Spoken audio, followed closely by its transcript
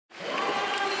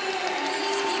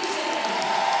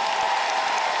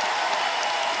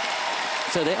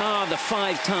So they are the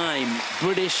 5-time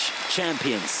British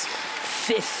champions,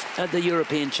 5th at the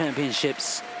European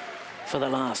Championships for the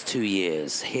last 2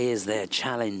 years. Here's their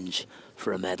challenge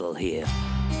for a medal here.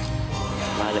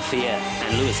 Lilah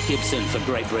and Lewis Gibson for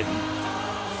Great Britain.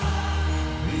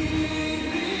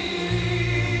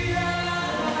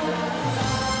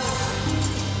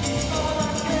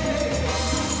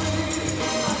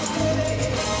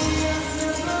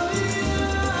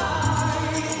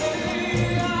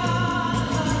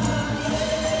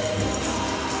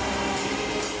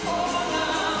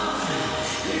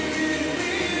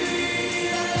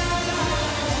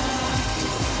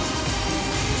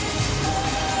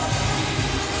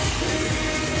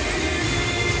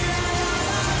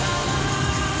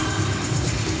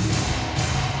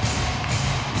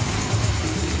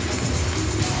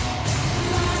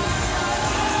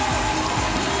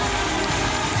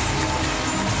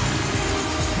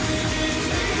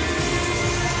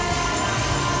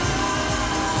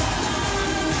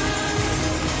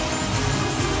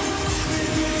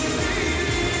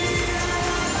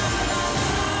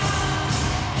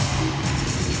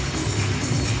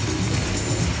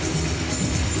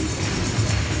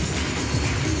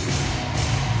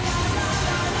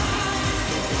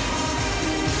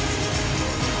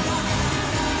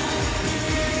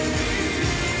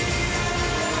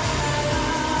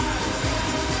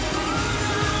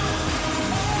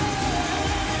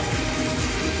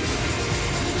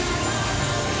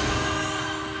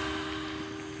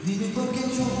 Dime por qué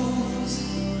lloras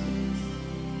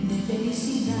de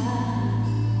felicidad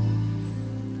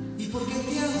y por qué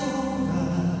te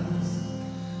ahogas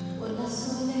por la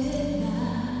soledad.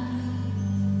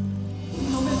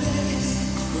 No me dejes,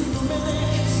 no me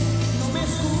dejes, no me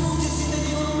escuches y te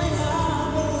digo no me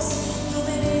hables. No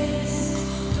me dejes,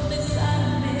 no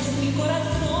desarmes mi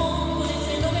corazón con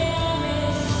ese no me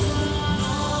ames.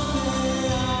 No me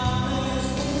ames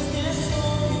porque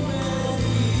estoy perdido.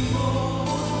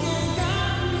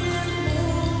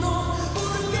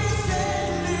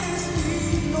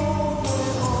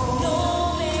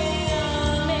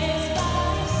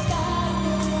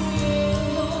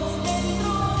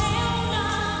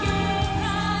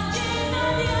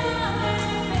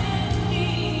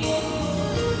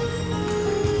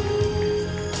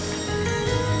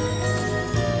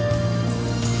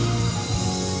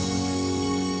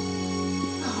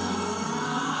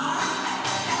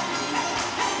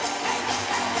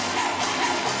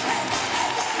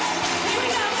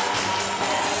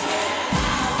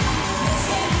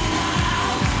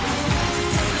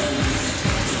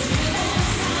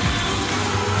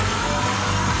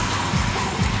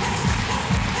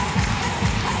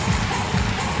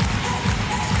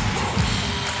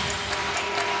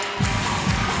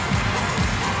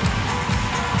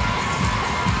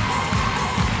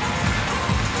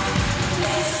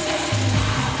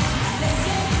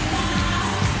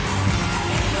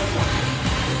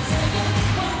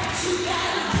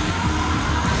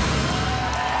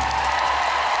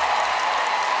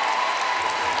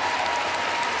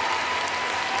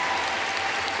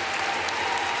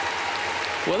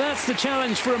 Well, that's the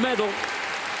challenge for a medal.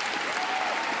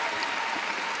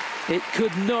 It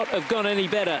could not have gone any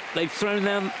better. They've thrown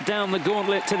down the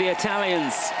gauntlet to the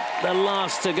Italians, the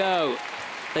last to go.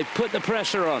 They've put the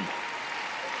pressure on.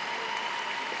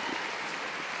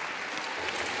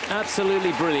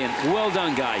 Absolutely brilliant. Well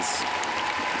done, guys.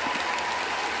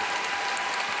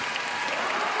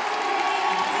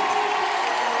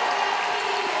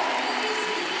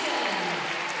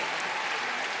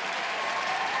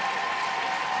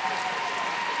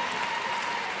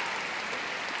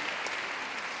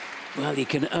 Well, you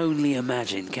can only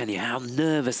imagine, can you, how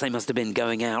nervous they must have been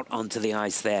going out onto the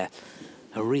ice there.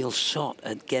 A real shot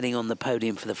at getting on the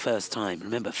podium for the first time.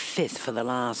 Remember, 5th for the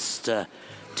last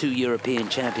 2 European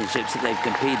Championships that they've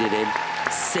competed in.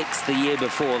 6th the year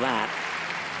before that.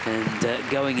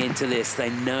 And going into this, they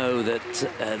know that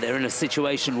they're in a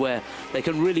situation where they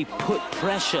can really put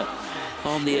pressure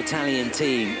on the Italian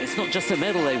team. It's not just a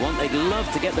medal they want. They'd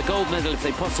love to get the gold medal if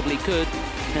they possibly could.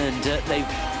 And they've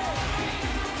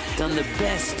done the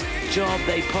best job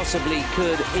they possibly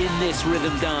could in this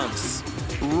rhythm dance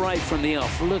right from the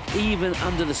off. Look, even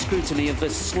under the scrutiny of the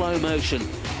slow motion,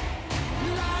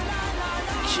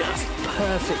 just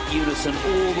perfect unison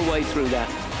all the way through that.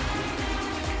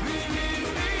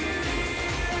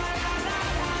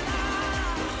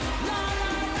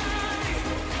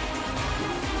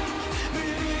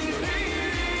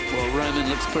 Well, Roman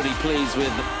looks pretty pleased with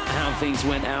how things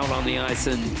went out on the ice,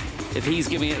 and if he's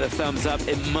giving it a thumbs up,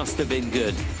 it must have been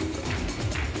good.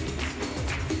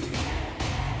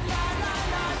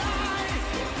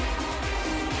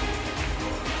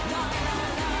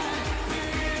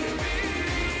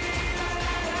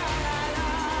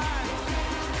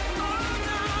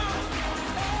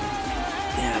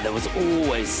 was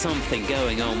always something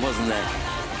going on, wasn't there?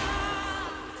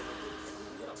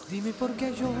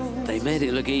 They made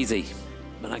it look easy,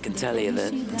 but I can tell you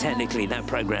that technically that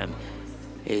program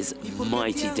is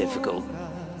mighty difficult.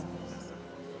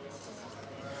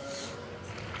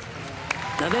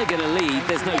 Now they're going to lead,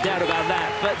 there's no doubt about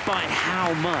that, but by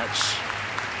how much?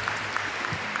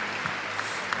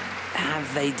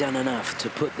 Have they done enough to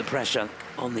put the pressure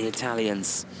on the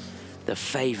Italians, the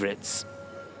favourites,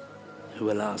 who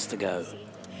are last to go?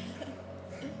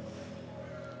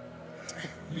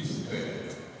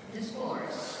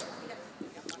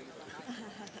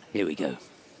 Here we go.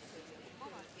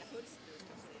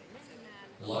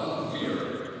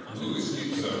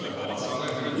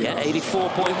 Yeah,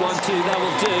 84.12, that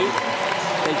will do.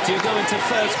 They do go into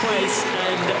first place,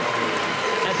 and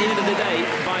at the end of the day,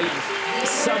 by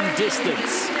some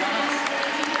distance.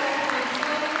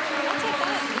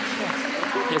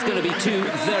 There's going to be two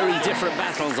very different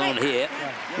battles on here.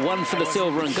 One for the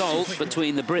silver and gold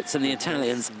between the Brits and the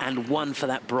Italians, and one for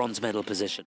that bronze medal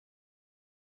position.